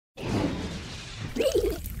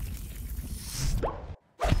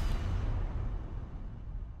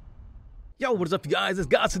Yo, what is up, you guys? It's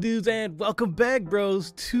Godson dudes, and welcome back,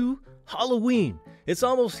 bros, to Halloween. It's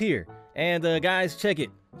almost here, and guys, check it.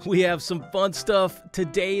 We have some fun stuff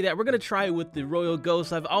today that we're gonna try with the Royal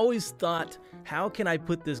Ghost. I've always thought, how can I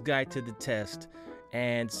put this guy to the test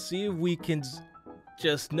and see if we can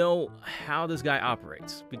just know how this guy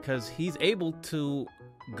operates, because he's able to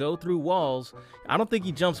go through walls. I don't think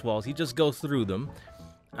he jumps walls, he just goes through them.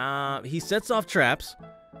 He sets off traps,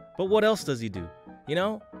 but what else does he do? You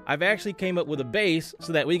know, I've actually came up with a base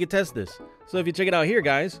so that we can test this. So if you check it out here,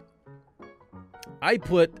 guys, I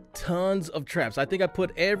put tons of traps. I think I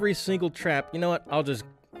put every single trap. You know what?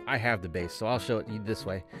 I have the base, so I'll show it you this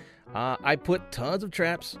way. I put tons of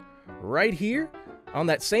traps right here on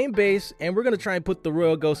that same base, and we're going to try and put the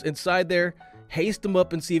Royal Ghost inside there, haste him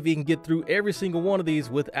up, and see if he can get through every single one of these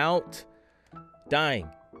without dying.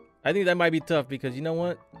 I think that might be tough because, you know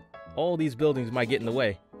what? All these buildings might get in the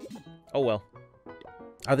way. Oh, well.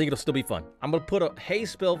 I think it'll still be fun. I'm going to put a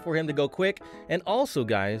haste spell for him to go quick. And also,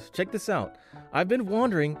 guys, check this out. I've been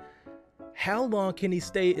wondering, how long can he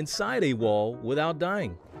stay inside a wall without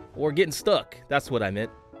dying? Or getting stuck. That's what I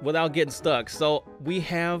meant. Without getting stuck. So we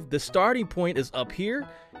have the starting point is up here.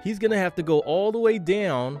 He's going to have to go all the way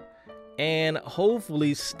down and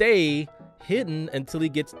hopefully stay hidden until he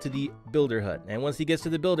gets to the builder hut. And once he gets to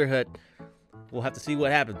the builder hut, we'll have to see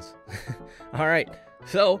what happens. All right.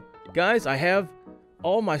 So, guys, I have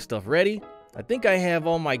all my stuff ready. I think I have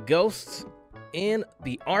all my ghosts in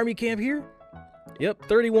the army camp here. Yep,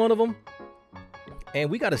 31 of them. And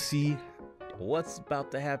we got to see what's about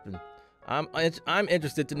to happen. I'm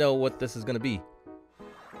interested to know what this is going to be.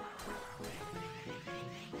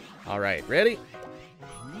 All right, ready?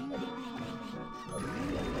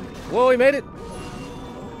 Whoa, he made it.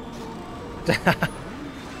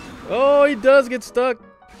 Oh, he does get stuck.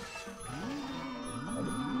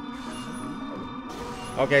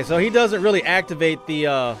 Okay, so he doesn't really activate the,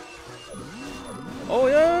 oh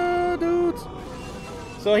yeah, dudes.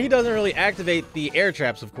 So he doesn't really activate the air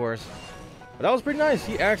traps, of course. But that was pretty nice.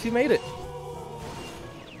 He actually made it.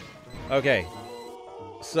 Okay.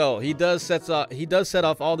 So he does set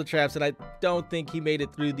off all the traps, and I don't think he made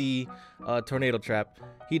it through the tornado trap.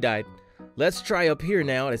 He died. Let's try up here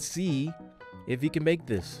now to see if he can make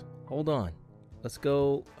this. Hold on. Let's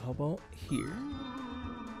go. How about here?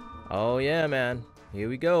 Oh yeah, man. Here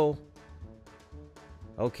we go.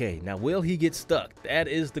 Okay, now will he get stuck? That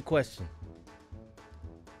is the question.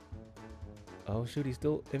 Oh shoot, he's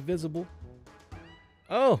still invisible.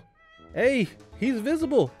 Oh, hey, he's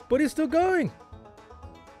visible, but he's still going.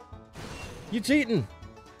 You cheating.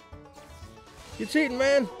 You cheating,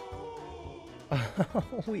 man.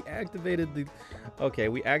 We activated the... Okay,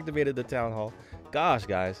 we activated the town hall. Gosh,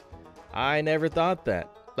 guys, I never thought that.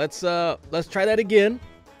 Let's try that again.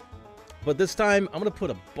 But this time, I'm going to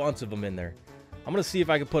put a bunch of them in there. I'm going to see if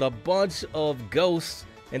I can put a bunch of ghosts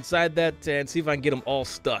inside that and see if I can get them all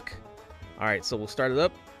stuck. All right, so we'll start it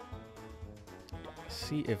up.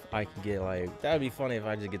 See if I can get, like... That would be funny if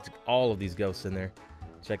I just get all of these ghosts in there.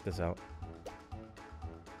 Check this out.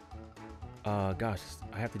 Gosh,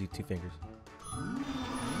 I have to do 2 fingers.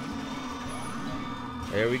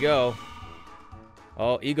 There we go.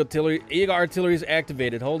 Oh, Eagle Artillery is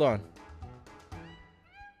activated. Hold on.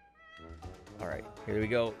 All right, here we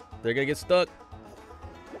go. They're gonna get stuck.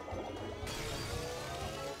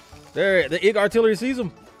 There, the Eagle Artillery sees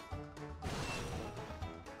them.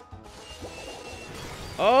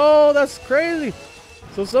 Oh, that's crazy.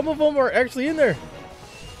 So some of them are actually in there.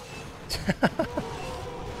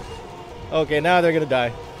 Okay, now they're gonna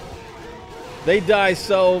die. They die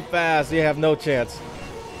so fast, you have no chance.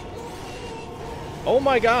 Oh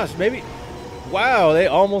my gosh, maybe. Wow, they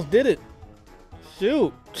almost did it.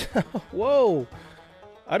 Shoot. Whoa.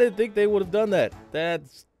 I didn't think they would have done that.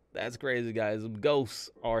 That's crazy, guys.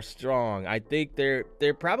 Ghosts are strong. I think they're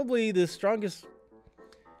probably the strongest.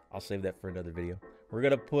 I'll save that for another video. We're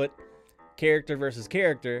gonna put character versus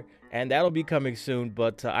character, and that'll be coming soon,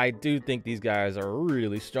 but I do think these guys are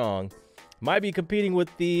really strong. Might be competing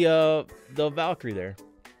with the Valkyrie there.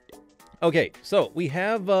 Okay, so we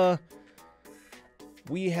have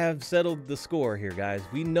settled the score here, guys.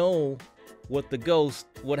 We know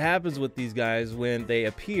what happens with these guys when they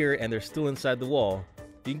appear and they're still inside the wall.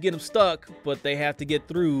 You can get them stuck, but they have to get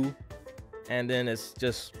through, and then it's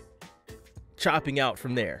just chopping out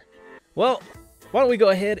from there. Well, why don't we go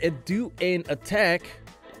ahead and do an attack?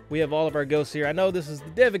 We have all of our ghosts here. I know this is the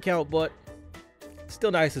dev account, but it's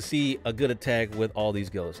still nice to see a good attack with all these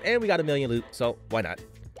ghosts. And we got 1 million loot, so why not?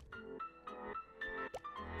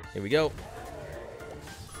 Here we go.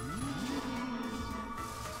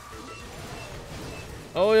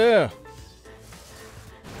 Oh yeah.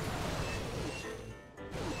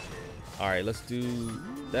 All right, let's do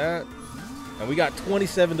that. And we got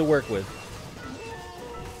 27 to work with.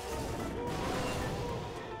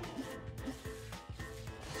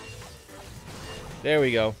 There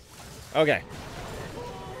we go. Okay.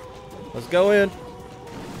 Let's go in.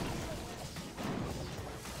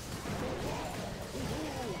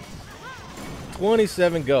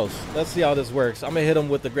 $27 ghosts. Let's see how this works. I'm gonna hit him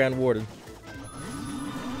with the Grand Warden.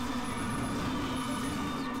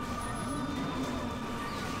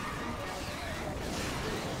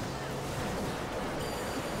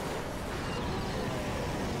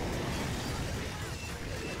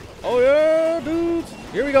 Oh yeah, dudes.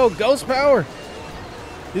 Here we go. Ghost power.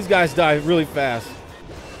 These guys die really fast.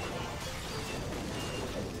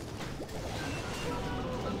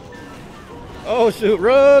 Oh shoot,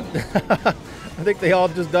 run! I think they all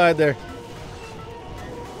just died there.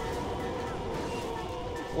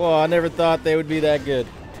 Whoa, I never thought they would be that good.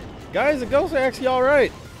 Guys, the ghosts are actually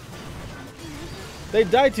alright. They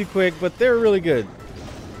died too quick, but they're really good.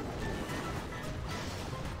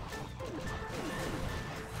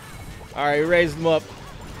 Alright, we raised them up.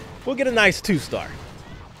 We'll get a nice 2-star.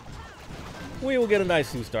 We will get a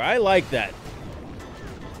nice 2-star. I like that.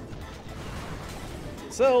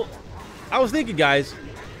 So, I was thinking, guys,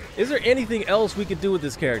 is there anything else we could do with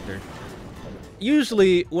this character?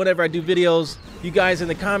 Usually, whenever I do videos, you guys in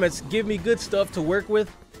the comments give me good stuff to work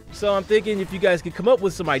with. So I'm thinking if you guys could come up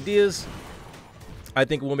with some ideas, I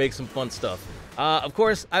think we'll make some fun stuff. Of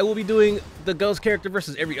course, I will be doing the ghost character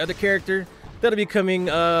versus every other character. That'll be coming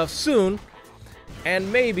soon.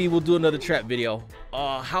 And maybe we'll do another trap video.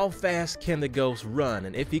 How fast can the ghost run?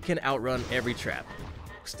 And if he can outrun every trap.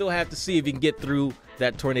 Still have to see if he can get through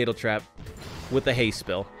that tornado trap with the haste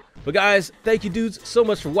spell. But guys, thank you dudes so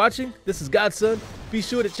much for watching. This is Godson. Be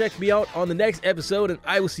sure to check me out on the next episode, and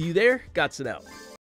I will see you there. Godson out.